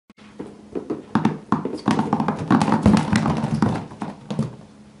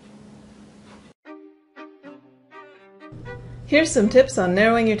Here's some tips on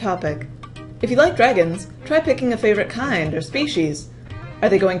narrowing your topic. If you like dragons, try picking a favorite kind or species. Are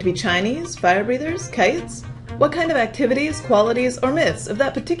they going to be Chinese, fire breathers, kites? What kind of activities, qualities, or myths of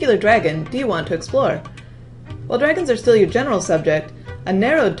that particular dragon do you want to explore? While dragons are still your general subject, a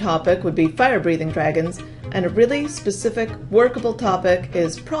narrowed topic would be fire-breathing dragons, and a really specific, workable topic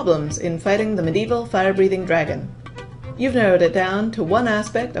is problems in fighting the medieval fire-breathing dragon. You've narrowed it down to one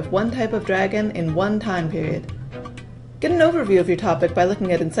aspect of one type of dragon in one time period. Get an overview of your topic by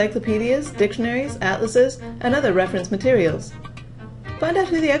looking at encyclopedias, dictionaries, atlases, and other reference materials. Find out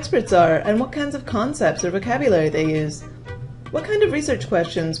who the experts are and what kinds of concepts or vocabulary they use. What kind of research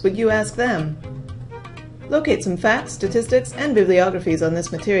questions would you ask them? Locate some facts, statistics, and bibliographies on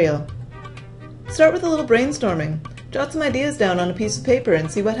this material. Start with a little brainstorming. Jot some ideas down on a piece of paper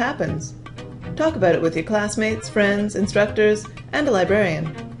and see what happens. Talk about it with your classmates, friends, instructors, and a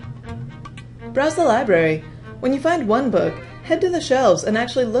librarian. Browse the library. When you find one book, head to the shelves and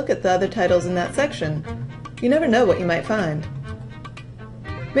actually look at the other titles in that section. You never know what you might find.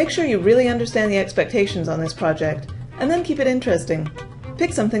 Make sure you really understand the expectations on this project, and then keep it interesting.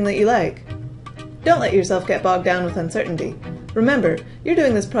 Pick something that you like. Don't let yourself get bogged down with uncertainty. Remember, you're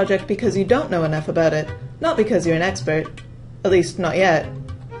doing this project because you don't know enough about it, not because you're an expert. At least, not yet.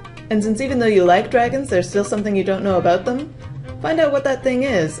 And since even though you like dragons, there's still something you don't know about them, find out what that thing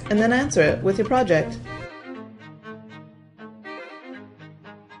is, and then answer it with your project.